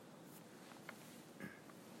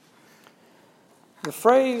The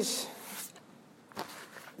phrase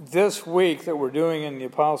this week that we're doing in the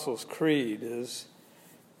Apostles' Creed is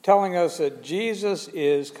telling us that Jesus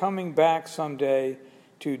is coming back someday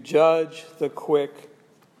to judge the quick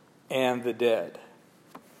and the dead.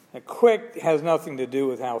 Now, quick has nothing to do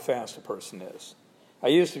with how fast a person is. I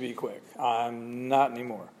used to be quick. I'm not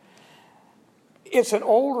anymore. It's an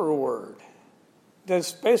older word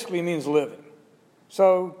that basically means living.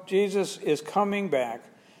 So Jesus is coming back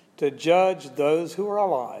to judge those who are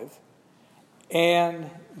alive and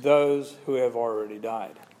those who have already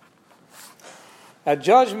died. Now,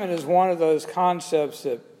 judgment is one of those concepts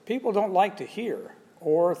that people don't like to hear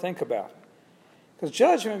or think about. Because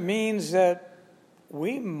judgment means that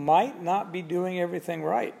we might not be doing everything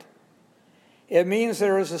right. It means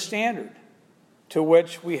there is a standard to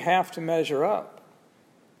which we have to measure up.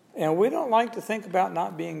 And we don't like to think about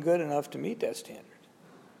not being good enough to meet that standard.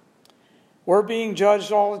 We're being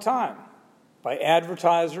judged all the time by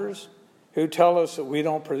advertisers who tell us that we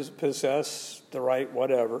don't possess the right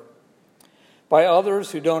whatever, by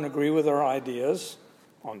others who don't agree with our ideas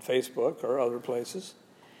on Facebook or other places,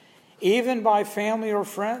 even by family or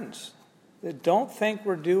friends that don't think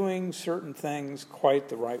we're doing certain things quite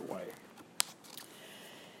the right way.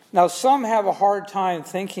 Now, some have a hard time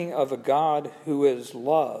thinking of a God who is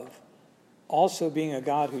love also being a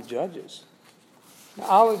God who judges. Now,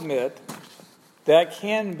 I'll admit that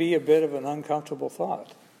can be a bit of an uncomfortable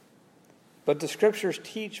thought. But the Scriptures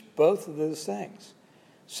teach both of those things.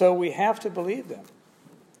 So we have to believe them,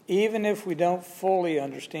 even if we don't fully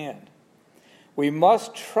understand. We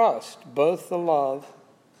must trust both the love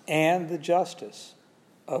and the justice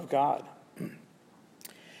of God.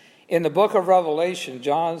 In the book of Revelation,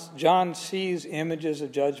 John sees images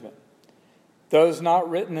of judgment. Those not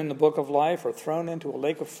written in the book of life are thrown into a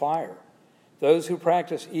lake of fire. Those who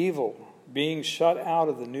practice evil being shut out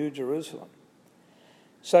of the New Jerusalem.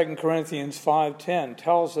 2 Corinthians 5:10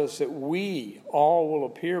 tells us that we all will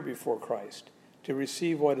appear before Christ to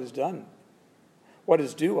receive what is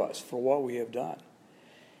due us for what we have done.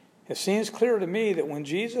 It seems clear to me that when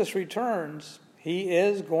Jesus returns, he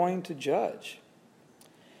is going to judge.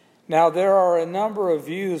 Now, there are a number of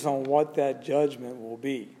views on what that judgment will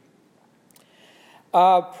be.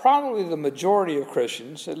 Probably the majority of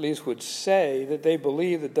Christians, at least, would say that they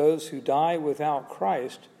believe that those who die without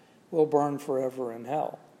Christ will burn forever in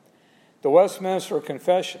hell. The Westminster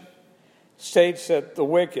Confession states that the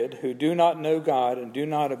wicked who do not know God and do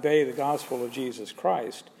not obey the gospel of Jesus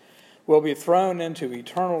Christ will be thrown into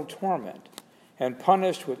eternal torment and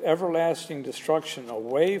punished with everlasting destruction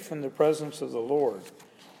away from the presence of the Lord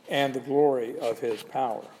and the glory of his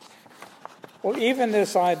power. Well, even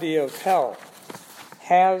this idea of hell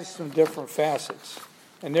has some different facets,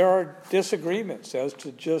 and there are disagreements as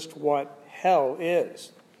to just what hell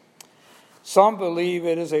is. Some believe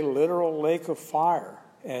it is a literal lake of fire,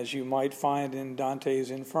 as you might find in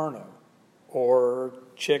Dante's Inferno or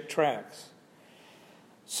Chick tracts.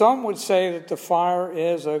 Some would say that the fire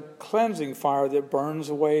is a cleansing fire that burns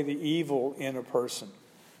away the evil in a person,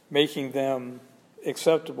 making them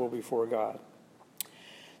acceptable before God.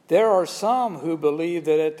 There are some who believe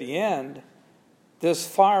that at the end, this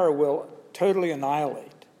fire will totally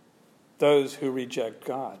annihilate those who reject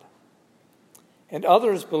God. And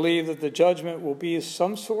others believe that the judgment will be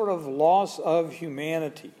some sort of loss of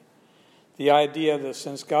humanity. The idea that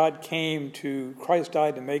since Christ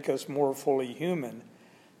died to make us more fully human,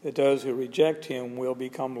 that those who reject him will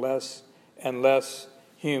become less and less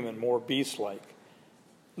human, more beast-like,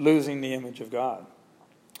 losing the image of God.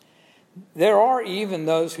 There are even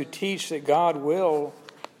those who teach that God will,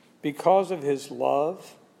 because of his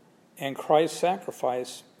love and Christ's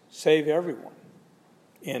sacrifice, save everyone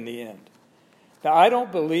in the end. Now, I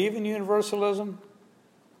don't believe in universalism,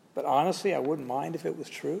 but honestly, I wouldn't mind if it was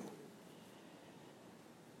true.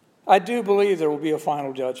 I do believe there will be a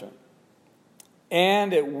final judgment,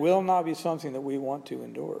 and it will not be something that we want to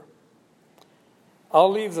endure.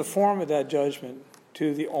 I'll leave the form of that judgment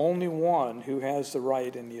to the only one who has the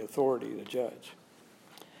right and the authority to judge.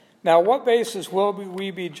 Now, what basis will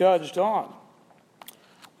we be judged on?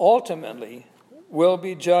 Ultimately, we'll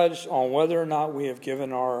be judged on whether or not we have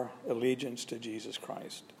given our allegiance to Jesus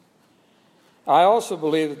Christ. I also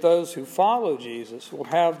believe that those who follow Jesus will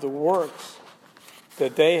have the works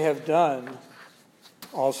that they have done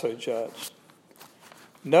also judged.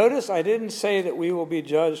 Notice I didn't say that we will be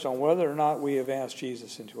judged on whether or not we have asked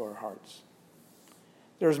Jesus into our hearts.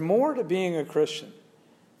 There's more to being a Christian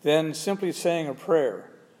than simply saying a prayer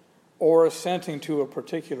or assenting to a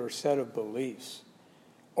particular set of beliefs,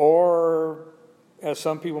 or, as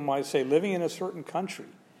some people might say, living in a certain country,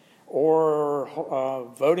 or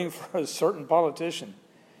voting for a certain politician.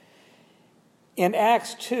 In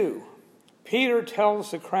Acts 2, Peter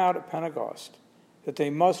tells the crowd at Pentecost that they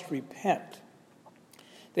must repent.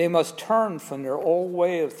 They must turn from their old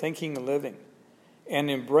way of thinking and living and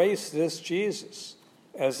embrace this Jesus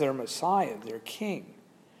as their Messiah, their King,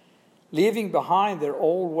 leaving behind their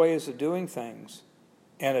old ways of doing things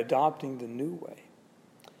and adopting the new way.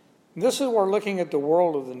 And this is where looking at the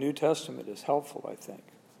world of the New Testament is helpful, I think.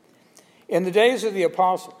 In the days of the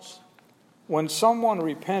apostles, when someone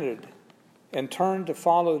repented and turned to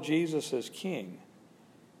follow Jesus as King,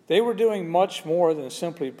 they were doing much more than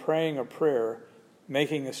simply praying a prayer,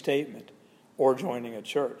 making a statement, or joining a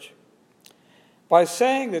church. By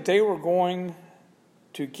saying that they were going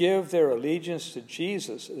to give their allegiance to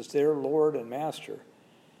Jesus as their Lord and Master,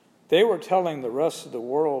 they were telling the rest of the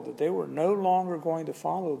world that they were no longer going to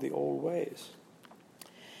follow the old ways.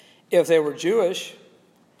 If they were Jewish,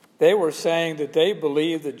 they were saying that they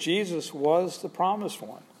believed that Jesus was the promised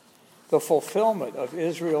one, the fulfillment of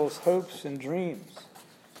Israel's hopes and dreams,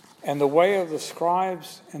 and the way of the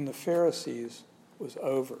scribes and the Pharisees was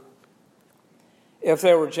over. If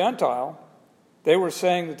they were Gentile, they were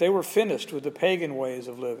saying that they were finished with the pagan ways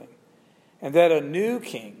of living, and that a new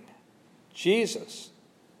king, Jesus,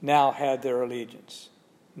 now had their allegiance,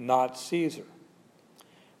 not Caesar.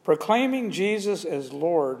 Proclaiming Jesus as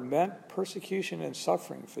Lord meant persecution and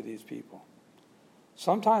suffering for these people,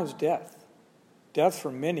 sometimes death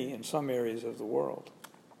for many in some areas of the world.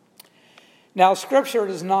 Now, Scripture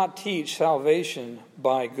does not teach salvation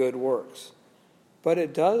by good works, but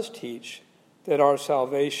it does teach that our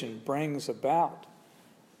salvation brings about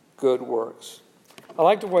good works. I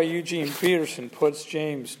like the way Eugene Peterson puts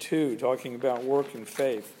James 2, talking about work and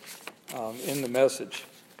faith, in the Message.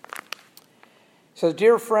 He says,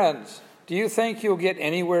 "Dear friends, do you think you'll get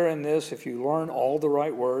anywhere in this if you learn all the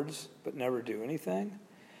right words but never do anything?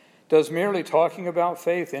 Does merely talking about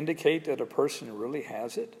faith indicate that a person really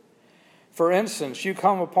has it? For instance, you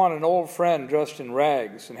come upon an old friend dressed in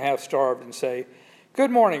rags and half-starved and say,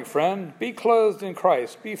 'Good morning, friend. Be clothed in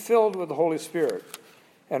Christ. Be filled with the Holy Spirit,'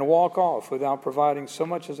 and walk off without providing so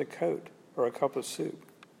much as a coat or a cup of soup.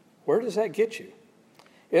 Where does that get you?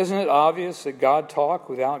 Isn't it obvious that God talk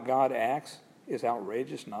without God acts is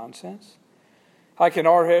outrageous nonsense? I can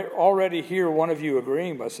already hear one of you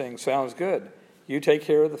agreeing by saying, 'Sounds good. You take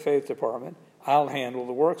care of the faith department. I'll handle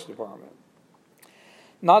the works department.'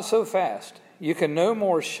 Not so fast. You can no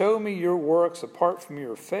more show me your works apart from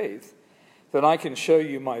your faith than I can show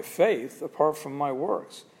you my faith apart from my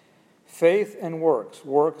works. Faith and works,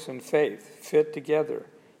 works and faith fit together,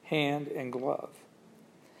 hand and glove.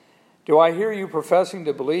 Do I hear you professing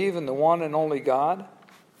to believe in the one and only God,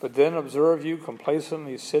 but then observe you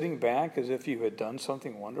complacently sitting back as if you had done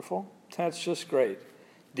something wonderful? That's just great.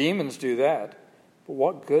 Demons do that, but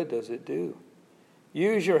what good does it do?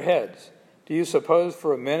 Use your heads. Do you suppose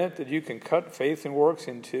for a minute that you can cut faith and works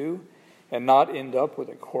in two and not end up with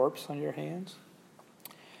a corpse on your hands?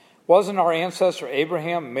 Wasn't our ancestor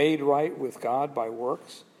Abraham made right with God by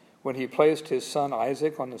works when he placed his son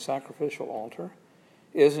Isaac on the sacrificial altar?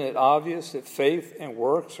 Isn't it obvious that faith and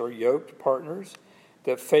works are yoked partners,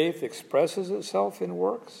 that faith expresses itself in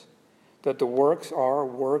works, that the works are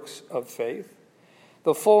works of faith?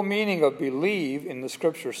 The full meaning of believe in the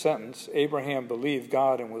scripture sentence, Abraham believed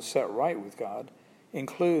God and was set right with God,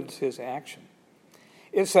 includes his action.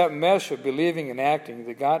 It's that mesh of believing and acting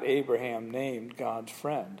that got Abraham named God's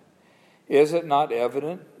friend. Is it not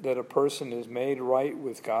evident that a person is made right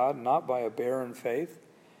with God not by a barren faith,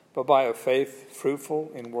 but by a faith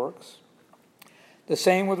fruitful in works? The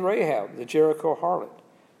same with Rahab, the Jericho harlot.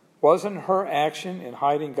 Wasn't her action in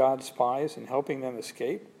hiding God's spies and helping them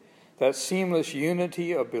escape that seamless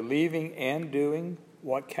unity of believing and doing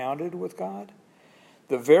what counted with God?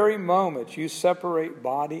 The very moment you separate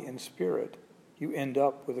body and spirit, you end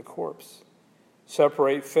up with a corpse.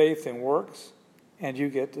 Separate faith and works, and you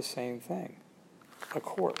get the same thing, a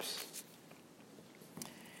corpse.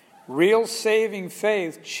 Real saving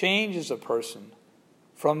faith changes a person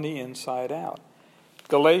from the inside out.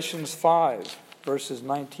 Galatians 5, verses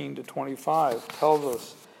 19 to 25, tells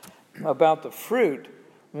us about the fruit,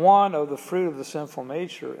 one of the fruit of the sinful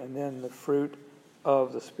nature, and then the fruit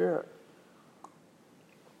of the Spirit.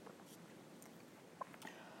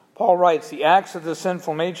 Paul writes, the acts of the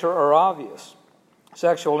sinful nature are obvious: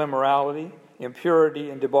 sexual immorality,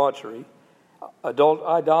 impurity and debauchery,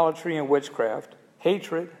 idolatry and witchcraft,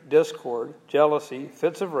 hatred, discord, jealousy,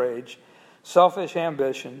 fits of rage, selfish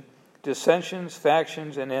ambition, dissensions,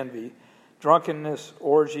 factions, and envy, drunkenness,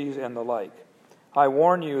 orgies, and the like. I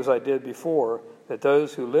warn you, as I did before, that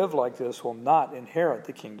those who live like this will not inherit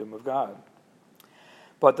the kingdom of God.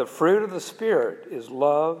 But the fruit of the Spirit is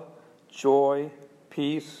love, joy,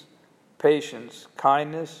 peace, patience,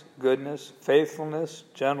 kindness, goodness, faithfulness,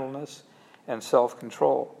 gentleness, and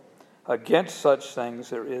self-control. Against such things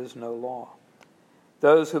there is no law.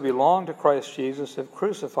 Those who belong to Christ Jesus have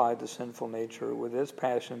crucified the sinful nature with its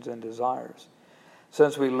passions and desires.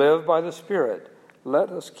 Since we live by the Spirit, let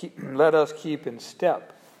us keep in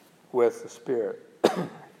step with the Spirit.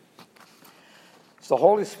 It's the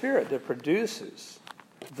Holy Spirit that produces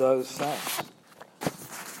those things.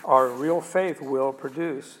 Our real faith will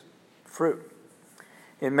produce fruit.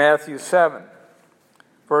 In Matthew 7,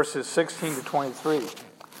 verses 16 to 23,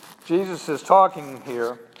 Jesus is talking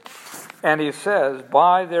here, and he says,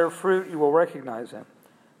 "By their fruit you will recognize them.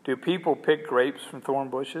 Do people pick grapes from thorn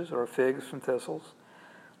bushes or figs from thistles?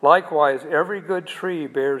 Likewise, every good tree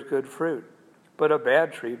bears good fruit, but a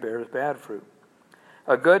bad tree bears bad fruit.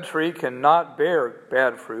 A good tree cannot bear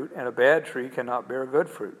bad fruit, and a bad tree cannot bear good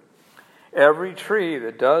fruit. Every tree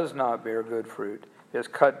that does not bear good fruit is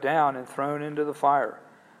cut down and thrown into the fire.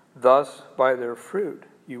 Thus, by their fruit,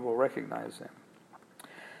 you will recognize them.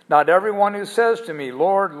 Not everyone who says to me,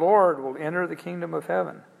 'Lord, Lord,' will enter the kingdom of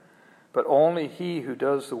heaven, but only he who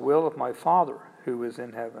does the will of my Father who is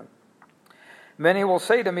in heaven. Many will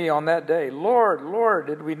say to me on that day, 'Lord, Lord,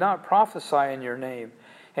 did we not prophesy in your name,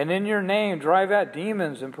 and in your name drive out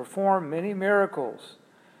demons and perform many miracles?'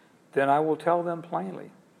 Then I will tell them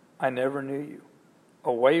plainly, 'I never knew you.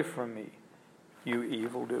 Away from me, you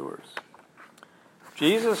evildoers.'"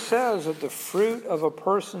 Jesus says that the fruit of a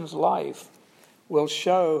person's life will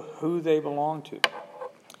show who they belong to.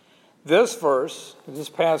 This verse, this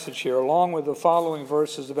passage here, along with the following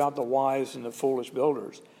verses about the wise and the foolish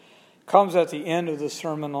builders, comes at the end of the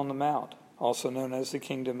Sermon on the Mount, also known as the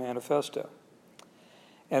Kingdom Manifesto.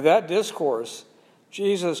 In that discourse,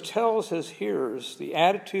 Jesus tells his hearers the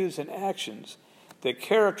attitudes and actions that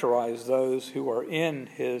characterize those who are in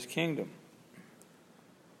his kingdom.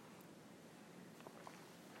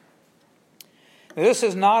 Now, this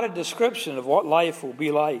is not a description of what life will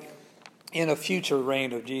be like in a future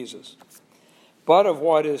reign of Jesus, but of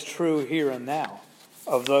what is true here and now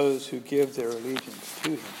of those who give their allegiance to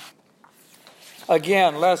him.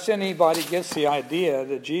 Again, lest anybody gets the idea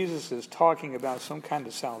that Jesus is talking about some kind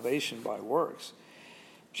of salvation by works,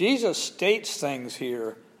 Jesus states things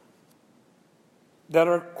here that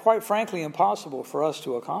are quite frankly impossible for us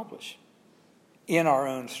to accomplish in our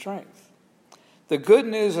own strength. The good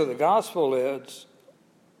news of the gospel is,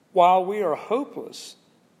 while we are hopeless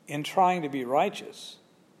in trying to be righteous,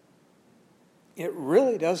 it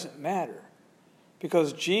really doesn't matter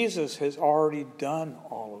because Jesus has already done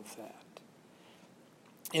all of that.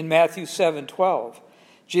 In Matthew 7:12,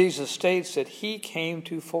 Jesus states that he came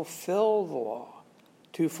to fulfill the law,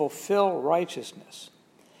 to fulfill righteousness.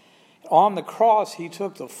 On the cross, he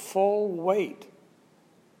took the full weight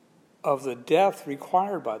of the death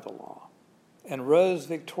required by the law and rose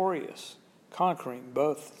victorious, conquering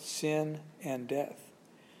both sin and death.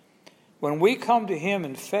 When we come to him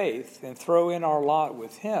in faith and throw in our lot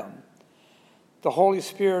with him, the Holy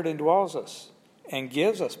Spirit indwells us and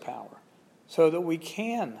gives us power so that we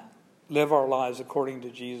can live our lives according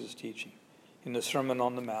to Jesus' teaching in the Sermon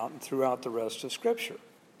on the Mount and throughout the rest of Scripture.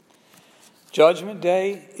 Judgment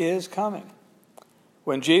Day is coming.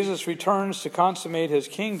 When Jesus returns to consummate his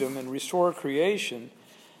kingdom and restore creation,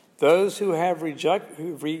 those who have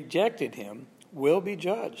rejected him will be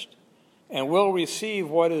judged and will receive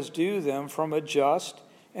what is due them from a just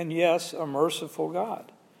and, yes, a merciful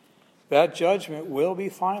God. That judgment will be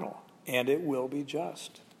final and it will be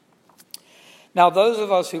just. Now, those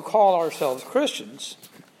of us who call ourselves Christians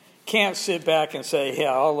can't sit back and say,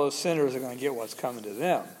 yeah, all those sinners are going to get what's coming to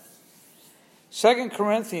them. 2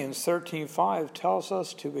 Corinthians 13:5 tells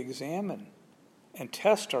us to examine and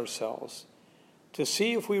test ourselves to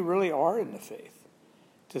see if we really are in the faith,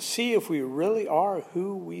 to see if we really are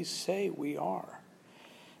who we say we are.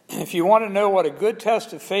 If you want to know what a good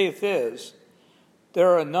test of faith is, there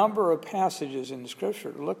are a number of passages in the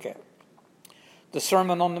Scripture to look at. The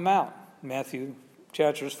Sermon on the Mount, Matthew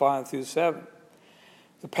chapters 5 through 7.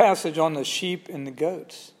 The passage on the sheep and the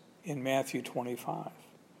goats in Matthew 25.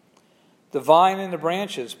 The vine and the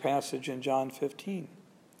branches passage in John 15.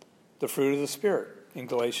 The fruit of the Spirit in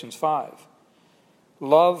Galatians 5.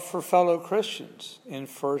 Love for fellow Christians in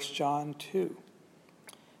 1 John 2.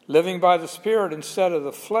 Living by the Spirit instead of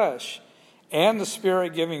the flesh, and the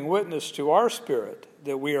Spirit giving witness to our spirit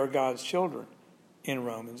that we are God's children in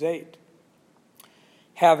Romans 8.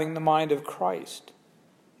 Having the mind of Christ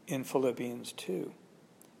in Philippians 2.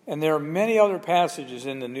 And there are many other passages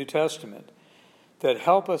in the New Testament that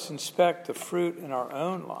help us inspect the fruit in our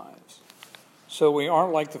own lives, so we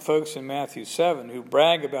aren't like the folks in Matthew 7 who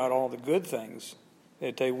brag about all the good things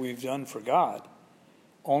that we've done for God,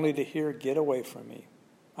 only to hear, "Get away from me,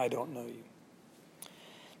 I don't know you."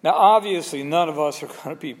 Now, obviously, none of us are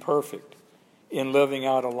going to be perfect in living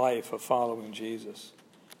out a life of following Jesus.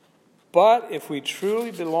 But if we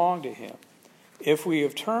truly belong to him, if we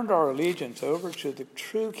have turned our allegiance over to the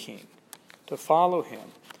true King to follow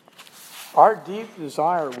him, our deep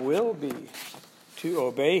desire will be to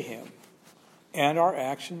obey him, and our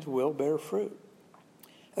actions will bear fruit.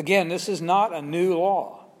 Again, this is not a new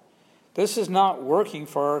law. This is not working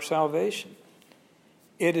for our salvation.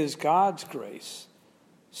 It is God's grace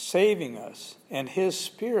saving us and his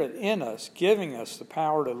Spirit in us, giving us the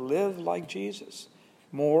power to live like Jesus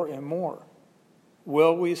more and more.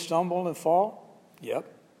 Will we stumble and fall? Yep.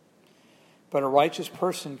 But a righteous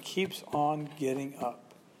person keeps on getting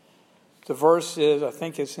up. The verse is, I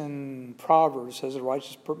think it's in Proverbs, says a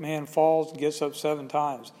righteous man falls and gets up 7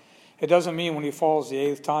 times. It doesn't mean when he falls the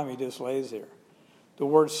 8th time he just lays there. The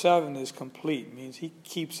word 7 is complete. It means he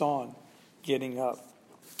keeps on getting up.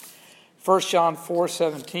 1 John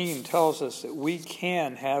 4:17 tells us that we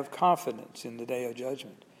can have confidence in the day of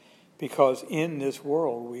judgment because in this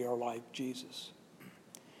world we are like Jesus.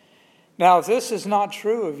 Now, if this is not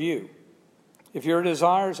true of you, if your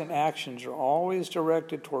desires and actions are always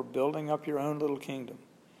directed toward building up your own little kingdom,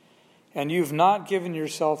 and you've not given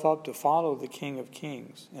yourself up to follow the King of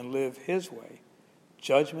Kings and live his way,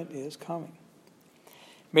 judgment is coming.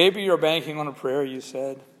 Maybe you're banking on a prayer you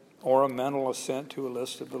said, or a mental assent to a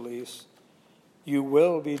list of beliefs. You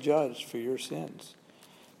will be judged for your sins.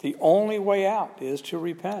 The only way out is to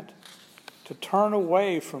repent, to turn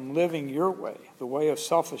away from living your way, the way of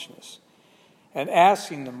selfishness, and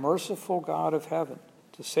asking the merciful God of heaven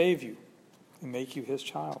to save you and make you his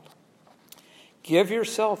child. Give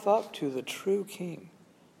yourself up to the true King,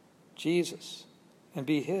 Jesus, and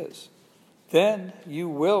be his. Then you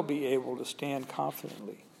will be able to stand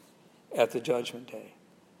confidently at the judgment day,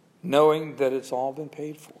 knowing that it's all been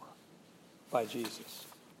paid for by Jesus.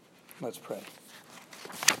 Let's pray.